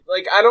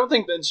I don't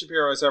think Ben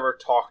Shapiro has ever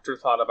talked or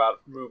thought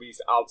about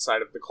movies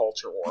outside of the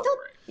culture war.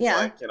 Right?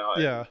 Yeah.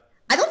 Yeah.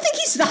 I don't think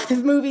he's thought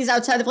of movies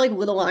outside of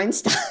Little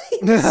Einstein.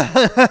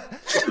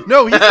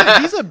 No,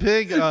 he's a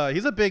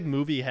big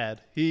movie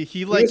head.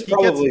 He was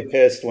probably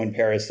pissed when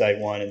Parasite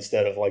won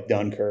instead of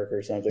Dunkirk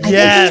or something.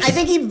 I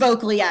think he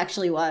vocally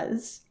actually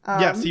was.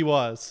 Yes, he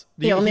was.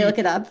 Let me look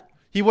it up.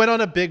 He went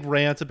on a big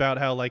rant about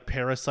how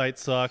Parasite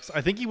sucks. I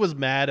think he was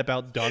mad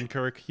about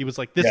Dunkirk. He was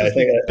like, "This is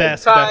the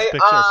best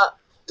picture."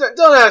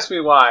 Don't ask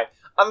me why.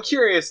 I'm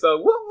curious though.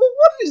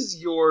 What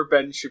does your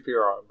Ben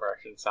Shapiro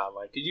impression sound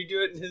like? Could you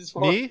do it in his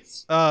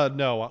voice? Me?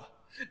 No.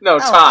 No,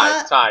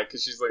 Ty,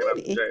 because she's looking up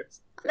the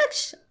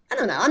traits. I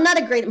don't know. I'm not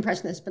a great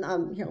impressionist, but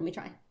here, let me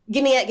try.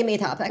 Give me a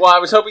topic. Well, I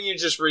was hoping you'd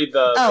just read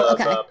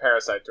the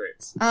Parasite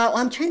traits. Well,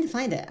 I'm trying to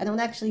find it. I don't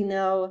actually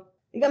know.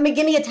 Give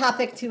me a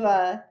topic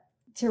to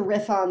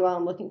riff on while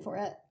I'm looking for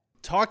it.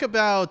 Talk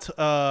about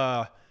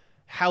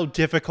how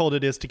difficult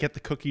it is to get the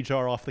cookie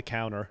jar off the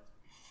counter.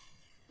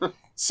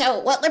 So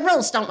what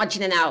liberals don't want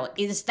you to know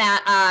is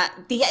that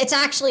it's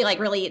actually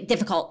really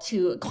difficult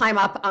to climb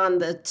up on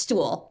the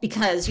stool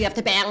because you have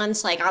to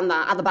balance on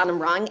the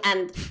bottom rung,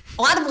 and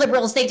a lot of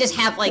liberals, they just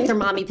have their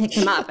mommy pick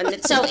them up, and they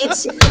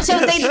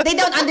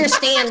don't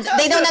understand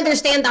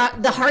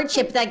the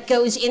hardship that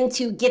goes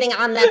into getting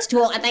on that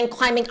stool and then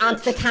climbing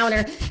onto the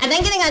counter and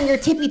then getting on your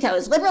tippy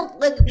toes.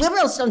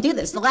 Liberals don't do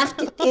this. The left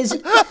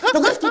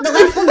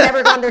will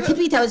never go on their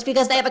tippy toes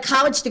because they have a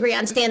college degree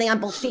on standing on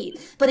both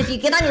feet. But if you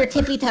get on your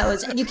tippy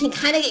toes, you can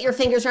kind of get your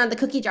fingers around the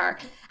cookie jar.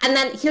 And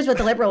then here's what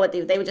the liberal would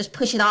do. They would just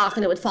push it off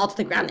and it would fall to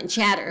the ground and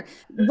shatter.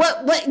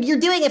 What you're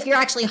doing if you're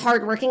actually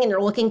hardworking and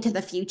you're looking to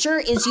the future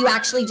is you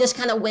actually just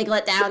kind of wiggle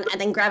it down and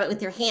then grab it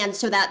with your hand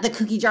so that the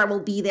cookie jar will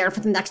be there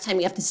for the next time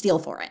you have to steal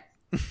for it.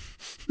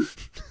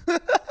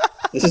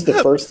 This is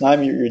the first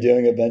time you're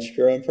doing a Ben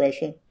Shapiro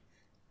impression?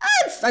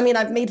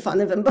 I've made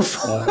fun of him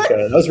before. Oh,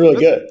 okay, that was really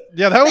good.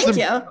 Yeah, that was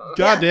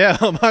goddamn.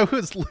 Yeah. I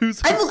was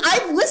losing.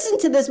 I've listened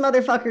to this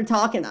motherfucker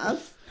talk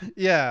enough.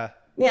 Yeah.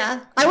 Yeah,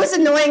 I was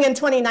annoying in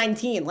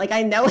 2019.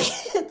 I know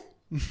it.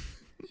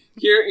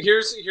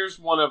 Here's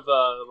one of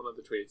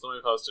the tweets. Let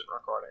me post it in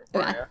recording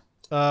for you.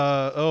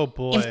 Oh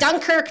boy. If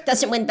Dunkirk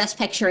doesn't win Best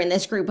Picture in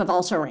this group of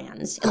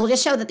also-rans, it will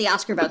just show that the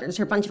Oscar voters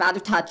are a bunch of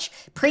out-of-touch,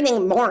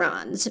 preening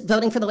morons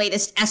voting for the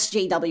latest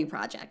SJW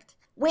project,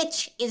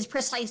 which is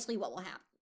precisely what will happen.